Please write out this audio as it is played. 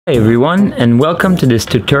Hi everyone, and welcome to this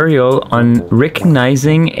tutorial on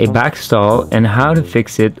recognizing a backstall and how to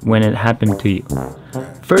fix it when it happened to you.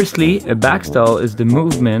 Firstly, a backstall is the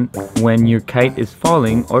movement when your kite is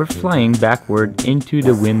falling or flying backward into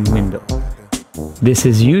the wind window. This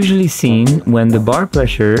is usually seen when the bar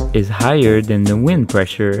pressure is higher than the wind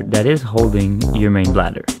pressure that is holding your main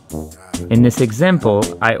bladder. In this example,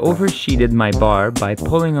 I oversheeted my bar by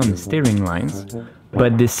pulling on the steering lines,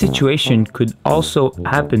 but this situation could also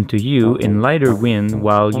happen to you in lighter wind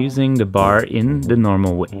while using the bar in the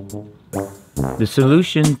normal way. The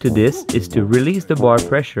solution to this is to release the bar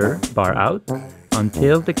pressure, bar out,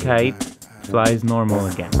 until the kite flies normal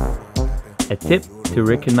again. A tip to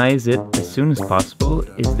recognize it as soon as possible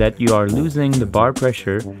is that you are losing the bar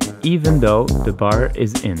pressure even though the bar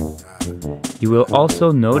is in. You will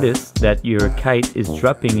also notice that your kite is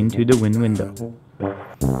dropping into the wind window.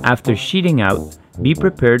 After sheeting out, be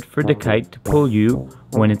prepared for the kite to pull you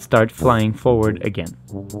when it starts flying forward again.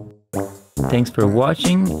 Thanks for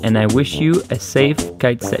watching, and I wish you a safe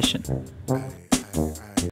kite session.